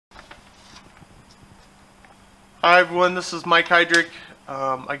Hi everyone, this is Mike Hydronic.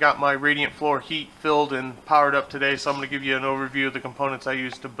 I got my radiant floor heat filled and powered up today, so I'm going to give you an overview of the components I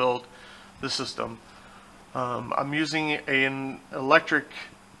used to build the system. I'm using an electric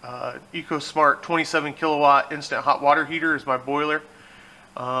EcoSmart 27 kilowatt instant hot water heater as my boiler.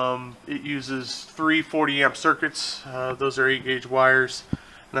 It uses three 40 amp circuits. Those are 8 gauge wires,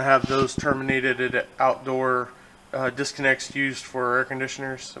 and I have those terminated at outdoor disconnects used for air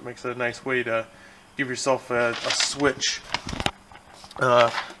conditioners. It makes it a nice way to give yourself a switch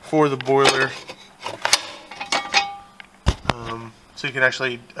for the boiler, so you can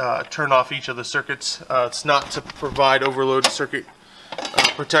actually turn off each of the circuits. It's not to provide overload circuit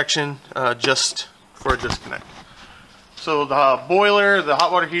protection, just for a disconnect. So the boiler, the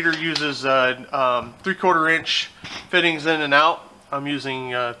hot water heater, uses 3/4 inch fittings in and out. I'm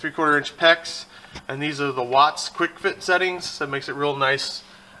using 3/4 inch PEX, and these are the watts quick fit settings. That makes it real nice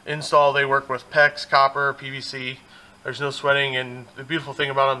install. They work with PEX, copper, PVC. There's no sweating, and the beautiful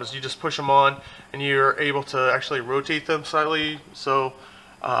thing about them is you just push them on and you're able to actually rotate them slightly, so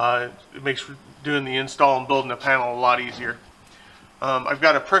it makes doing the install and building the panel a lot easier. I've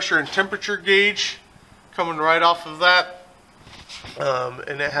got a pressure and temperature gauge coming right off of that,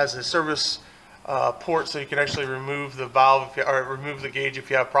 and it has a service port, so you can actually remove the valve or remove the gauge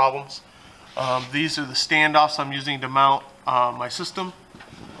if you have problems. These are the standoffs I'm using to mount my system.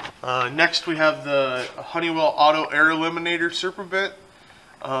 Next we have the Honeywell Auto Air Eliminator Super Vent.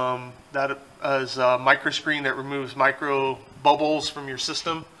 That is a micro screen that removes micro bubbles from your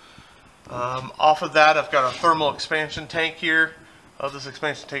system. Off of that, I've got a thermal expansion tank here. This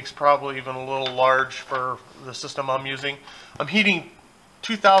expansion tank's probably even a little large for the system I'm using. I'm heating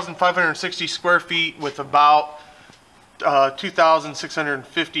 2,560 square feet with about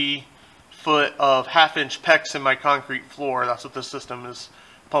 2,650 foot of 1/2 inch PEX in my concrete floor. That's what this system is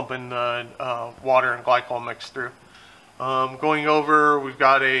pumping water and glycol mix through. Going over, we've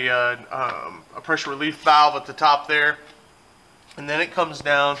got a pressure relief valve at the top there, and then it comes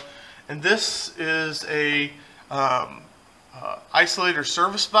down, and this is a isolator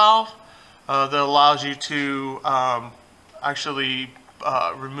service valve that allows you to actually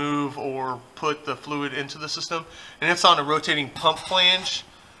remove or put the fluid into the system, and it's on a rotating pump flange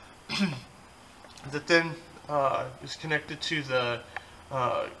that then is connected to the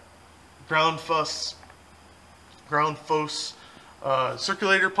ground faucce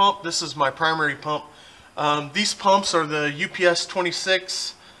circulator pump. This is my primary pump. These pumps are the UPS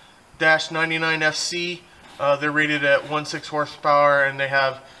 26-99FC. They're rated at 1.6 horsepower, and they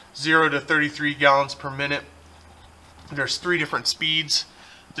have 0 to 33 gallons per minute. There's 3 different speeds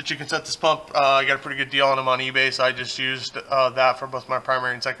that you can set this pump. I got a pretty good deal on them on eBay, so I just used that for both my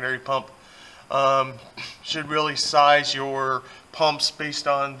primary and secondary pump. Should really size your pumps based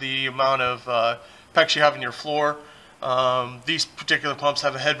on the amount of PEX you have in your floor. These particular pumps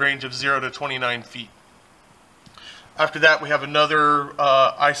have a head range of 0 to 29 feet. After that, we have another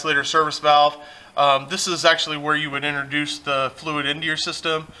isolator service valve. This is actually where you would introduce the fluid into your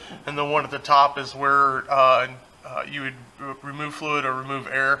system, and the one at the top is where you would remove fluid or remove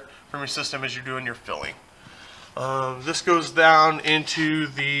air from your system as you're doing your filling. This goes down into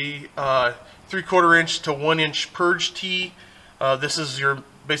the 3/4 inch to 1 inch purge tee. This is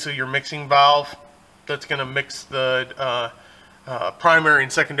basically your mixing valve that's going to mix the primary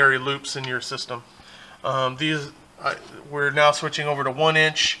and secondary loops in your system. We're now switching over to 1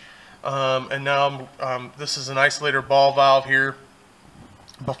 inch, and now this is an isolator ball valve here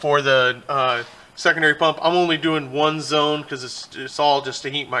before the secondary pump. I'm only doing one zone because it's all just to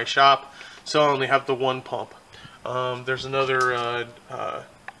heat my shop, so I only have the one pump. There's another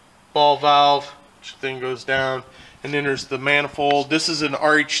ball valve, which then goes down, and then there's the manifold. This is an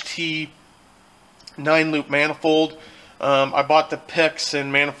RHT 9-loop manifold. I bought the PEX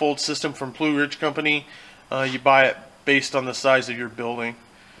and manifold system from Blue Ridge Company. You buy it based on the size of your building.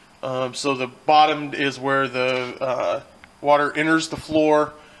 So the bottom is where the water enters the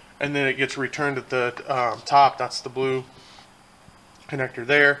floor, and then it gets returned at the top. That's the blue connector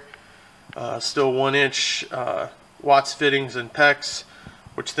there. Still 1 inch watts fittings and PEX,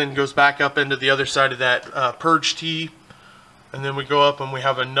 which then goes back up into the other side of that purge tee, and then we go up and we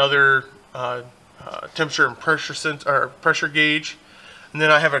have another temperature and pressure gauge, and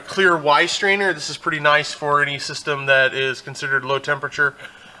then I have a clear Y strainer. This is pretty nice for any system that is considered low temperature,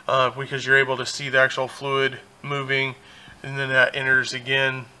 because you're able to see the actual fluid moving, and then that enters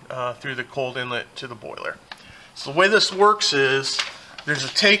again through the cold inlet to the boiler. So the way this works is there's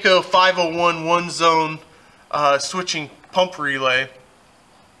a Taco 501 one-zone switching pump relay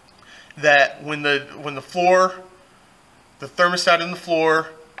that when the thermostat in the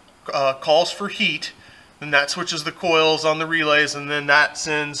floor calls for heat, then that switches the coils on the relays, and then that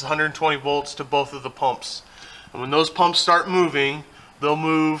sends 120 volts to both of the pumps. And when those pumps start moving, they'll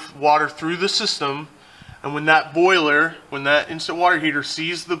move water through the system, and when that boiler, when that instant water heater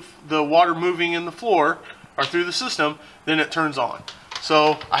sees the water moving in the floor or through the system, then it turns on.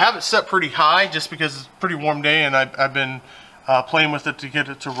 So I have it set pretty high just because it's a pretty warm day, and I've been playing with it to get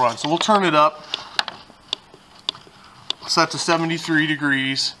it to run. So we'll turn it up, set to 73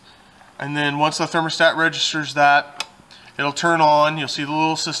 degrees, and then once the thermostat registers that, it'll turn on. You'll see the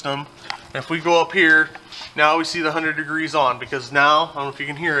little system. And if we go up here, now we see the 100 degrees on, because now, I don't know if you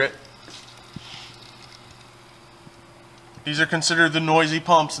can hear it, these are considered the noisy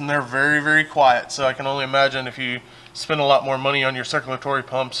pumps, and they're very, very quiet. So I can only imagine if you spend a lot more money on your circulatory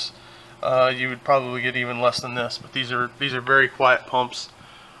pumps, you would probably get even less than this. But these are very quiet pumps,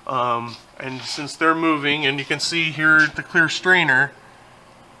 and since they're moving, and you can see here the clear strainer,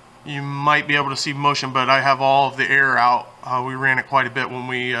 you might be able to see motion, but I have all of the air out. We ran it quite a bit when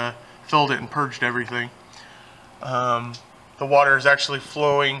we filled it and purged everything. The water is actually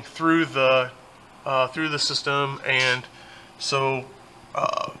flowing through the system, and so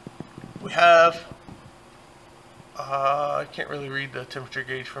we have, I can't really read the temperature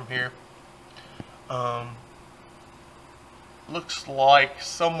gauge from here. Looks like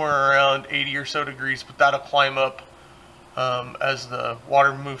somewhere around 80 or so degrees, but that'll climb up as the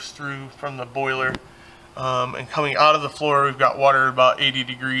water moves through from the boiler. And coming out of the floor, we've got water about 80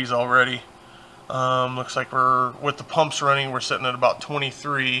 degrees already. Looks like we're, with the pumps running, we're sitting at about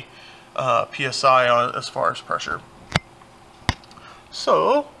 23 psi on as far as pressure.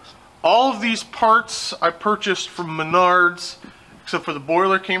 So all of these parts I purchased from Menards, except for the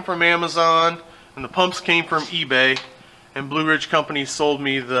boiler came from Amazon, and the pumps came from eBay, and Blue Ridge Company sold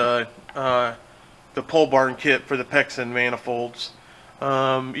me the pole barn kit for the PEX and manifolds.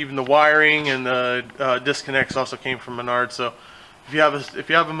 Even the wiring and the disconnects also came from Menards. So if you have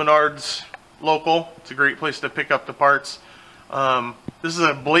a Menards local, it's a great place to pick up the parts. This is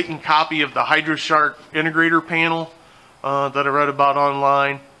a blatant copy of the Hydronic integrator panel that I read about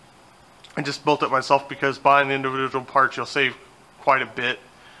online. I just built it myself because buying the individual parts, you'll save quite a bit.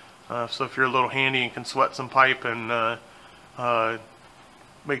 So if you're a little handy and can sweat some pipe and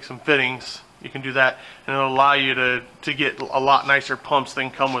make some fittings, you can do that, and it'll allow you to get a lot nicer pumps than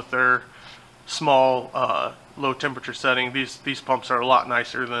come with their small low temperature setting. These pumps are a lot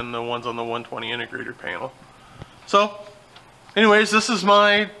nicer than the ones on the 120 integrator panel. So anyways, this is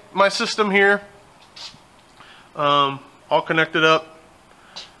my system here, all connected up.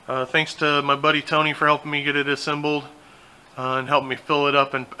 Thanks to my buddy Tony for helping me get it assembled and helping me fill it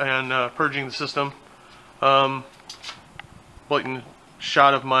up and purging the system. Blatant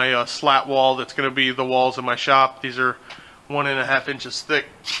shot of my slat wall that's going to be the walls of my shop. These are 1.5 inches thick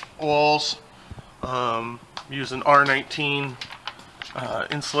walls. Using R19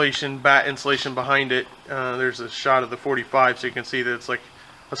 insulation, batt insulation behind it. There's a shot of the 45, so you can see that it's like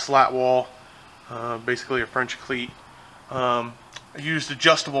a slat wall, basically a French cleat. I used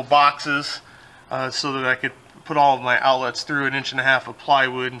adjustable boxes so that I could put all of my outlets through 1.5 inches of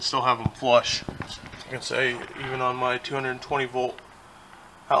plywood and still have them flush. You can say even on my 220 volt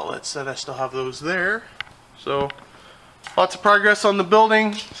outlets that I still have those there. So lots of progress on the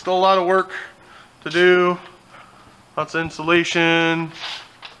building, still a lot of work to do, lots of insulation,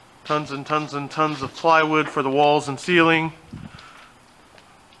 tons and tons and tons of plywood for the walls and ceiling,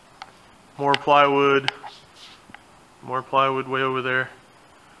 more plywood way over there,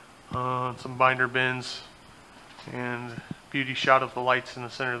 some binder bins, and beauty shot of the lights in the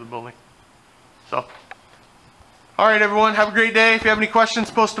center of the building. So alright everyone, have a great day. If you have any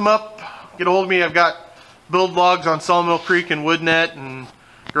questions, post them up, get a hold of me. I've got build logs on Sawmill Creek and WoodNet and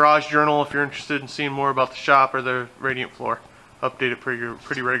Garage Journal if you're interested in seeing more about the shop or the radiant floor. Update it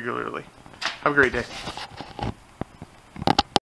pretty regularly. Have a great day.